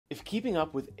If keeping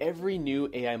up with every new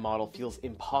AI model feels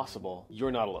impossible,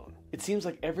 you're not alone. It seems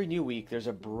like every new week there's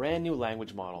a brand new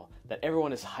language model that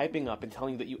everyone is hyping up and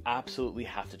telling you that you absolutely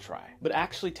have to try. But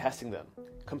actually testing them,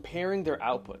 comparing their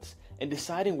outputs, and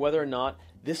deciding whether or not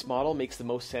this model makes the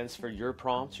most sense for your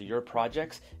prompts or your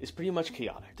projects is pretty much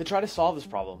chaotic. To try to solve this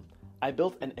problem, I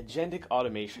built an agentic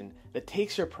automation that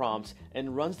takes your prompts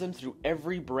and runs them through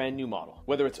every brand new model,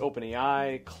 whether it's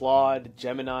OpenAI, Claude,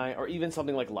 Gemini, or even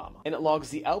something like Llama. And it logs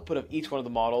the output of each one of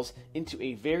the models into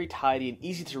a very tidy and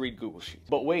easy to read Google Sheet.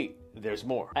 But wait, there's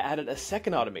more. I added a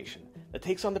second automation that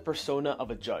takes on the persona of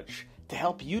a judge to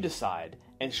help you decide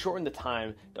and shorten the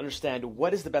time to understand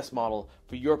what is the best model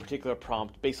for your particular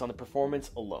prompt based on the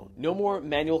performance alone. No more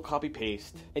manual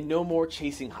copy-paste and no more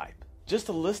chasing hype. Just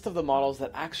a list of the models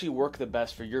that actually work the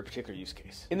best for your particular use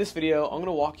case. In this video, I'm going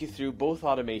to walk you through both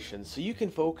automations so you can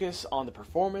focus on the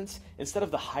performance instead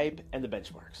of the hype and the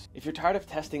benchmarks. If you're tired of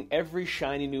testing every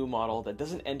shiny new model that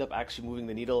doesn't end up actually moving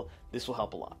the needle, this will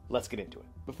help a lot. Let's get into it.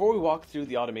 Before we walk through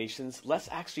the automations, let's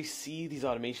actually see these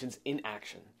automations in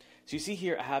action. So you see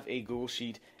here I have a Google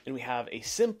Sheet and we have a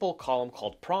simple column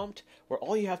called prompt where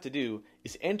all you have to do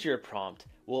is enter your prompt.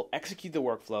 We'll execute the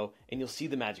workflow and you'll see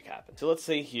the magic happen. So let's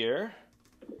say here,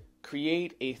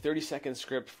 create a 30-second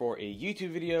script for a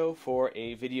YouTube video for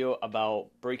a video about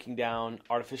breaking down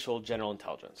artificial general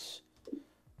intelligence.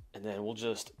 And then we'll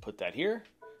just put that here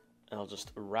and I'll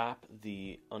just wrap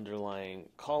the underlying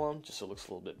column just so it looks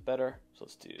a little bit better. So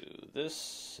let's do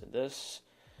this and this.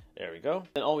 There we go.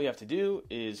 Then all we have to do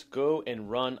is go and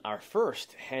run our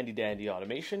first handy dandy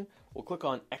automation. We'll click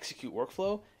on execute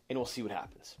workflow and we'll see what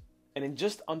happens. And in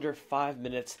just under 5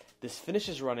 minutes, this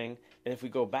finishes running. And if we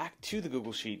go back to the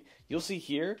Google Sheet, you'll see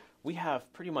here, we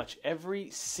have pretty much every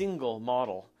single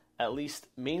model, at least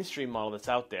mainstream model that's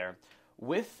out there,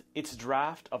 with its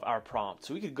draft of our prompt.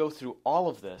 So we could go through all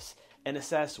of this and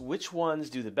assess which ones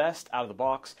do the best out of the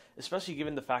box, especially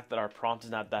given the fact that our prompt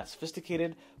is not that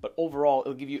sophisticated, but overall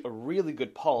it'll give you a really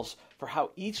good pulse for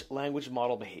how each language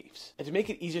model behaves. And to make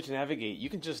it easier to navigate, you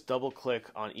can just double click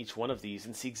on each one of these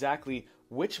and see exactly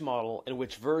which model and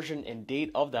which version and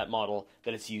date of that model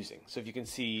that it's using. So if you can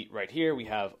see right here, we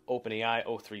have OpenAI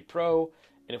o3 Pro,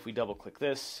 and if we double click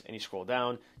this and you scroll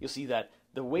down, you'll see that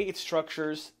the way it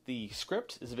structures the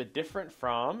script is a bit different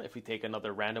from, if we take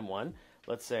another random one,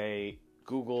 let's say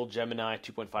Google Gemini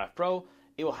 2.5 Pro,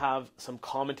 it will have some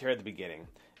commentary at the beginning.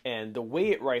 And the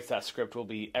way it writes that script will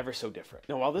be ever so different.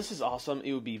 Now, while this is awesome,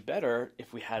 it would be better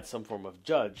if we had some form of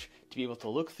judge to be able to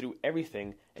look through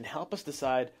everything and help us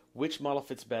decide which model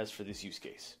fits best for this use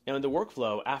case. Now, in the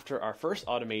workflow, after our first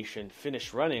automation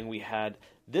finished running, we had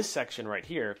this section right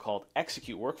here called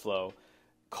execute workflow,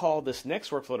 call this next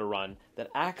workflow to run that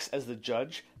acts as the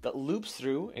judge that loops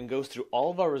through and goes through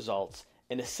all of our results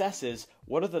and assesses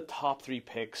what are the top 3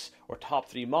 picks or top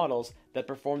 3 models that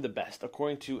perform the best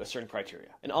according to a certain criteria.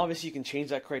 And obviously you can change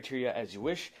that criteria as you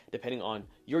wish depending on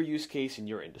your use case and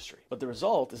your industry. But the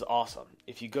result is awesome.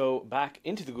 If you go back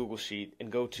into the Google Sheet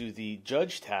and go to the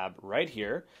Judge tab right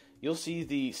here, you'll see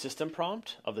the system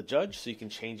prompt of the judge, so you can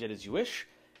change it as you wish.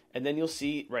 And then you'll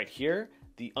see right here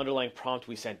the underlying prompt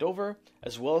we sent over,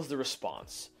 as well as the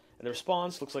response. And the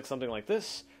response looks like something like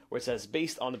this, where it says,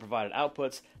 based on the provided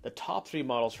outputs, the top 3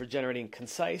 models for generating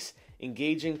concise,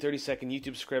 engaging 30-second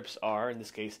YouTube scripts are, in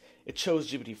this case, it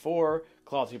chose GPT-4,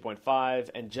 Claude 3.5,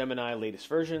 and Gemini latest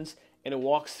versions, and it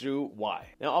walks through why.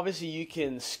 Now, obviously, you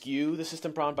can skew the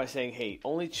system prompt by saying, hey,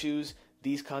 only choose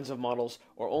these kinds of models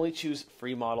or only choose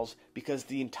free models, because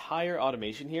the entire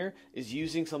automation here is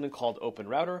using something called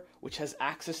OpenRouter, which has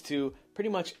access to pretty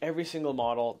much every single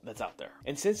model that's out there.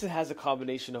 And since it has a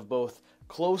combination of both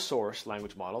closed source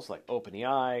language models like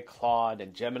OpenAI, Claude,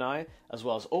 and Gemini, as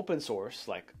well as open source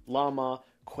like Llama,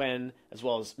 Qwen, as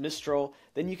well as Mistral,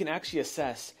 then you can actually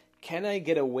assess, can I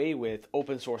get away with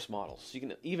open source models? So you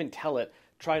can even tell it,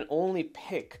 try and only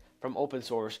pick from open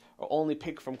source or only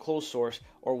pick from closed source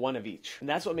or one of each. And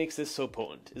that's what makes this so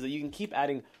potent, is that you can keep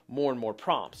adding more and more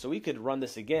prompts. So we could run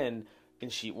this again in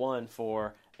sheet 1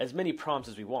 for as many prompts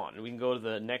as we want. And we can go to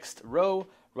the next row,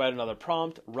 write another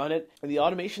prompt, run it. And the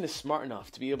automation is smart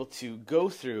enough to be able to go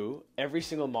through every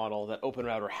single model that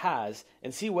OpenRouter has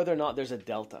and see whether or not there's a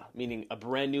delta, meaning a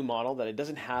brand new model that it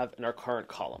doesn't have in our current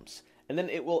columns. And then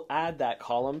it will add that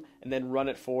column and then run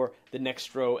it for the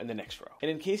next row and the next row. And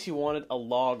in case you wanted a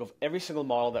log of every single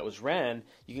model that was ran,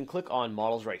 you can click on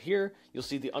models right here. You'll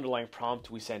see the underlying prompt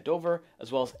we sent over,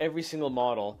 as well as every single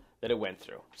model that it went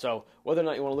through. So whether or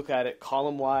not you want to look at it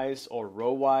column-wise or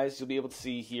row-wise, you'll be able to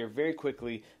see here very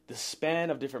quickly the span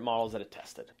of different models that it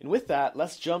tested. And with that,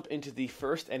 let's jump into the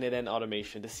first n8n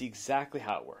automation to see exactly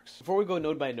how it works. Before we go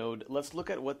node by node, let's look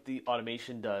at what the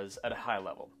automation does at a high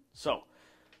level. So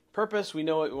purpose, we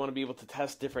know it, we want to be able to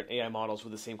test different AI models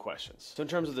with the same questions. So in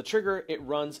terms of the trigger, it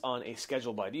runs on a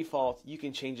schedule by default. You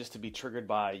can change this to be triggered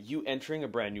by you entering a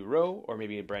brand new row or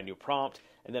maybe a brand new prompt,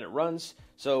 and then it runs.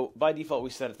 So by default, we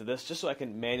set it to this just so I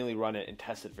can manually run it and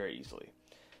test it very easily.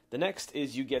 The next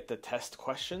is you get the test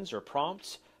questions or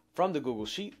prompts from the Google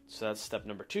Sheet. So that's step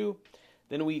number 2.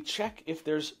 Then we check if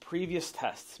there's previous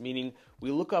tests, meaning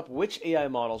we look up which AI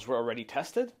models were already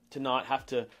tested to not have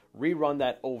to rerun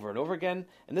that over and over again.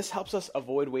 And this helps us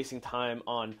avoid wasting time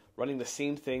on running the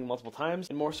same thing multiple times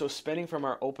and more so spending from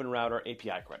our OpenRouter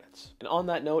API credits. And on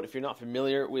that note, if you're not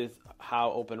familiar with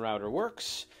how OpenRouter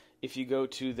works, if you go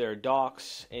to their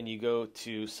docs and you go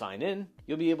to sign in,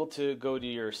 you'll be able to go to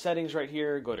your settings right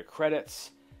here, go to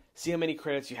credits, see how many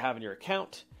credits you have in your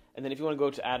account. And then if you want to go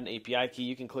to add an API key,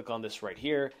 you can click on this right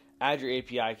here, add your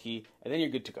API key, and then you're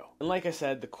good to go. And like I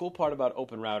said, the cool part about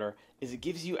OpenRouter is it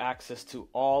gives you access to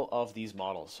all of these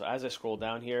models. So as I scroll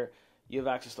down here, you have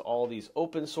access to all these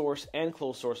open source and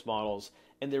closed source models,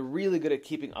 and they're really good at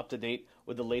keeping up to date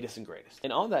with the latest and greatest.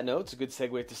 And on that note, it's a good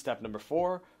segue to step number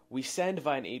 4. We send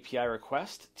via an API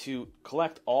request to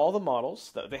collect all the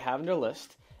models that they have in their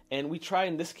list, and we try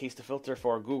in this case to filter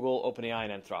for Google, OpenAI,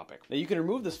 and Anthropic. Now you can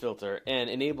remove this filter and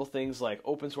enable things like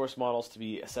open source models to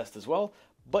be assessed as well,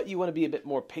 but you want to be a bit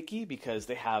more picky because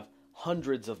they have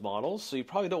hundreds of models, so you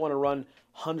probably don't want to run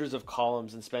hundreds of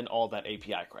columns and spend all that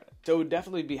API credit. So it would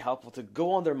definitely be helpful to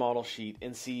go on their model sheet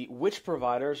and see which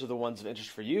providers are the ones of interest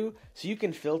for you, so you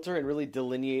can filter and really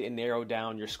delineate and narrow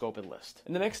down your scope and list.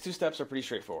 And the next 2 steps are pretty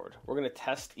straightforward. We're going to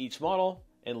test each model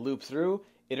and loop through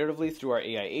iteratively through our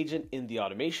AI agent in the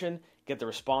automation, get the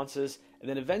responses, and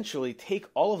then eventually take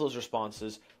all of those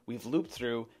responses we've looped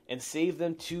through and save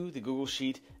them to the Google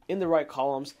Sheet in the right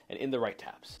columns and in the right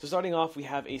tabs. So starting off, we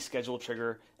have a schedule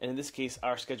trigger, and in this case,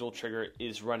 our schedule trigger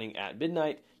is running at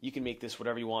midnight. You can make this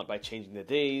whatever you want by changing the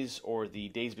days or the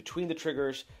days between the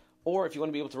triggers, or if you want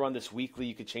to be able to run this weekly,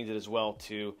 you could change it as well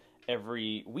to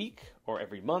every week or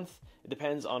every month. It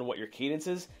depends on what your cadence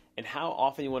is and how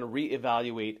often you want to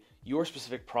reevaluate your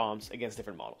specific prompts against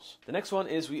different models. The next one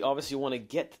is we obviously want to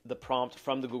get the prompt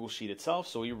from the Google Sheet itself.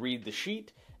 So we read the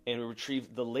sheet and we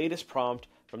retrieve the latest prompt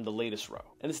from the latest row.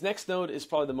 And this next node is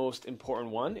probably the most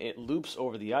important one. It loops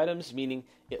over the items, meaning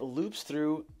it loops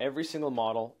through every single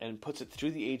model and puts it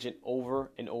through the agent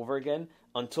over and over again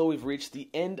until we've reached the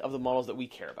end of the models that we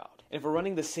care about. And if we're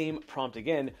running the same prompt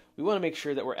again, we want to make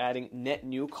sure that we're adding net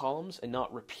new columns and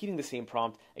not repeating the same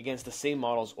prompt against the same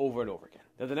models over and over again.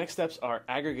 Now the next steps are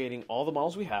aggregating all the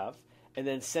models we have and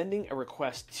then sending a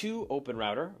request to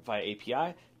OpenRouter via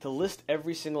API to list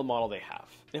every single model they have.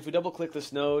 And if we double click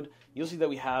this node, you'll see that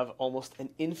we have almost an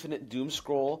infinite doom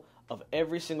scroll of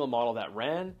every single model that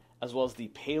ran, as well as the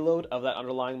payload of that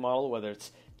underlying model, whether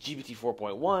it's GPT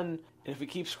 4.1, and if we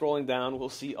keep scrolling down, we'll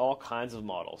see all kinds of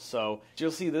models. So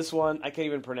you'll see this one, I can't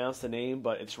even pronounce the name,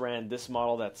 but it's ran this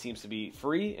model that seems to be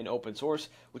free and open source,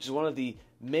 which is one of the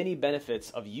many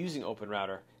benefits of using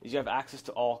OpenRouter, is you have access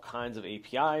to all kinds of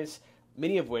APIs,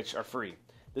 many of which are free.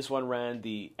 This one ran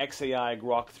the XAI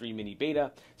Grok 3 mini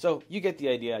beta, so you get the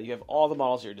idea. You have all the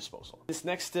models at your disposal. This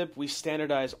next step, we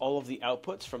standardize all of the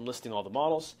outputs from listing all the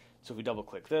models. So if we double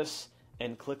click this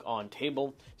and click on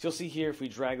table, so you'll see here if we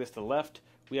drag this to the left,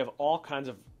 we have all kinds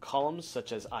of columns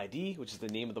such as ID, which is the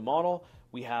name of the model.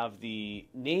 We have the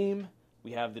name,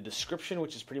 we have the description,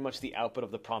 which is pretty much the output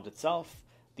of the prompt itself,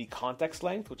 the context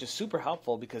length, which is super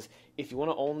helpful because if you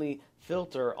want to only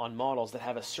filter on models that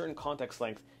have a certain context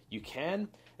length, you can,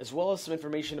 as well as some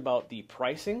information about the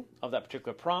pricing of that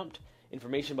particular prompt,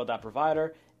 information about that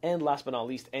provider, and last but not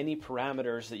least, any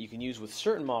parameters that you can use with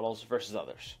certain models versus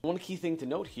others. One key thing to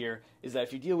note here is that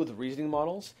if you deal with reasoning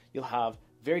models, you'll have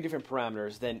very different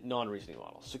parameters than non-reasoning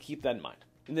models, so keep that in mind.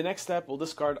 In the next step, we'll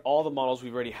discard all the models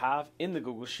we already have in the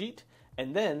Google Sheet,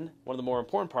 and then, one of the more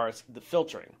important parts, the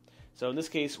filtering. So in this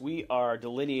case, we are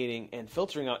delineating and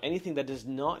filtering out anything that does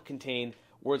not contain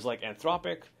words like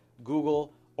Anthropic,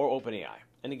 Google, or OpenAI.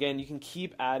 And again, you can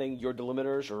keep adding your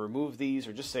delimiters or remove these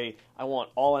or just say, I want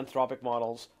all Anthropic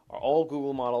models or all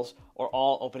Google models or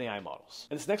all OpenAI models.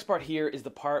 And this next part here is the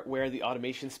part where the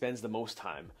automation spends the most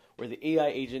time, where the AI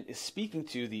agent is speaking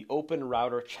to the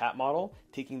OpenRouter chat model,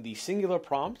 taking the singular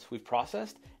prompt we've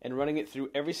processed and running it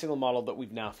through every single model that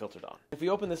we've now filtered on. If we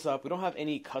open this up, we don't have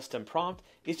any custom prompt.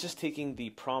 It's just taking the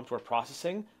prompt we're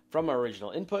processing from our original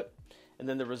input, and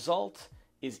then the result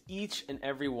is each and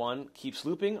every one keeps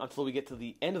looping until we get to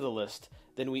the end of the list.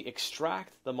 Then we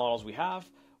extract the models we have,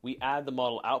 we add the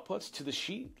model outputs to the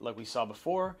sheet like we saw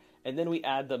before, and then we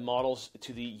add the models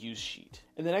to the use sheet.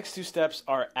 And the next two steps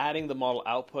are adding the model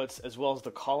outputs as well as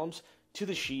the columns to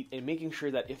the sheet and making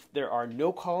sure that if there are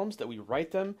no columns that we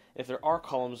write them, and if there are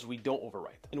columns we don't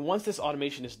overwrite them. And once this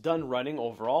automation is done running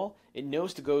overall, it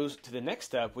knows to go to the next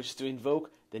step, which is to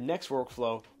invoke the next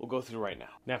workflow we'll go through right now.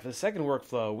 Now for the second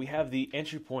workflow, we have the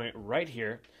entry point right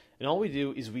here, and all we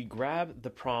do is we grab the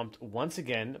prompt once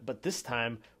again, but this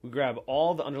time we grab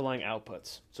all the underlying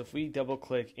outputs. So if we double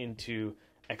click into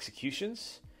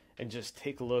executions and just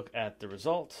take a look at the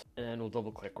result, and we'll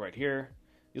double click right here,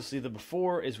 you'll see the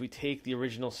before is we take the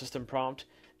original system prompt,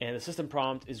 and the system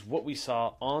prompt is what we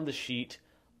saw on the sheet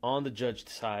on the judge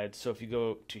side. So if you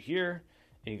go to here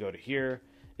and you go to here,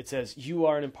 it says you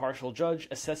are an impartial judge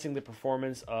assessing the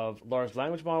performance of large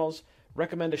language models.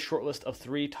 Recommend a short list of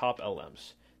 3 top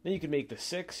LMs. Then you can make this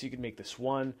 6, you can make this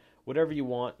 1, whatever you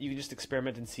want. You can just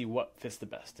experiment and see what fits the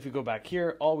best. If we go back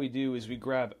here, all we do is we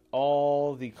grab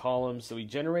all the columns that we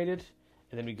generated,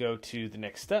 and then we go to the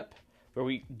next step where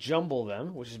we jumble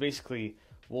them, which is basically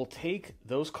we'll take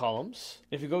those columns.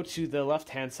 If you go to the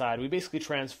left-hand side, we basically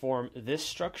transform this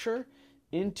structure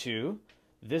into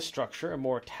this structure, a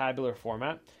more tabular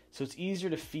format, so it's easier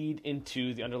to feed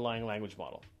into the underlying language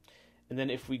model. And then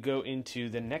if we go into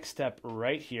the next step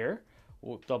right here,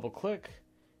 we'll double-click,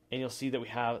 and you'll see that we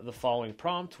have the following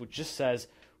prompt, which just says,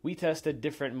 we tested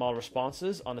different model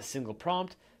responses on a single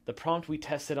prompt. The prompt we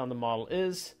tested on the model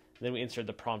is, then we insert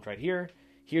the prompt right here.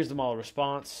 Here's the model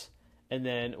response, and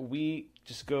then we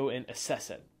just go and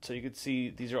assess it. So you can see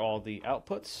these are all the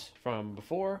outputs from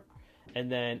before,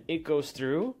 and then it goes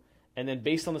through, and then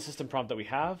based on the system prompt that we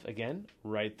have, again,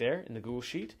 right there in the Google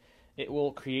Sheet, it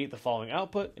will create the following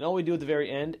output. And all we do at the very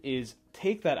end is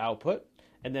take that output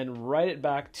and then write it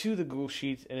back to the Google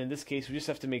Sheet. And in this case, we just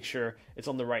have to make sure it's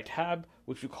on the right tab,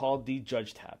 which we call the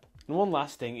Judge tab. And one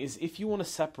last thing is if you want to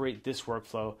separate this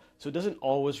workflow so it doesn't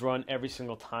always run every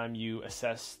single time you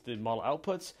assess the model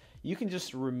outputs, you can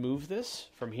just remove this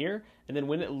from here, and then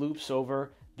when it loops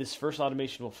over, this first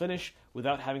automation will finish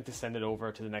without having to send it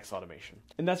over to the next automation.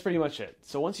 And that's pretty much it.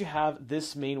 So once you have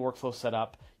this main workflow set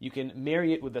up, you can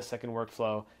marry it with the second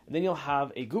workflow, and then you'll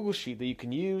have a Google Sheet that you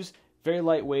can use, very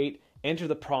lightweight, enter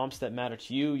the prompts that matter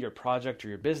to you, your project, or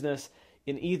your business,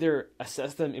 and either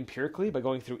assess them empirically by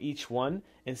going through each one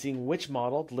and seeing which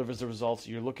model delivers the results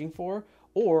you're looking for,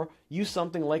 or use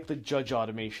something like the judge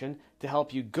automation to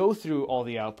help you go through all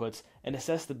the outputs and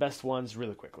assess the best ones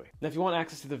really quickly. Now, if you want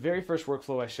access to the very first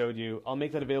workflow I showed you, I'll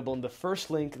make that available in the first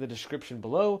link in the description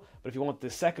below. But if you want the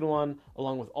second one,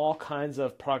 along with all kinds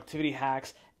of productivity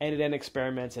hacks, n8n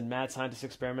experiments, and mad scientist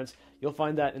experiments, you'll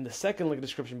find that in the second link in the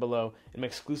description below in my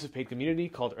exclusive paid community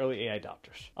called Early AI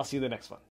Adopters. I'll see you in the next one.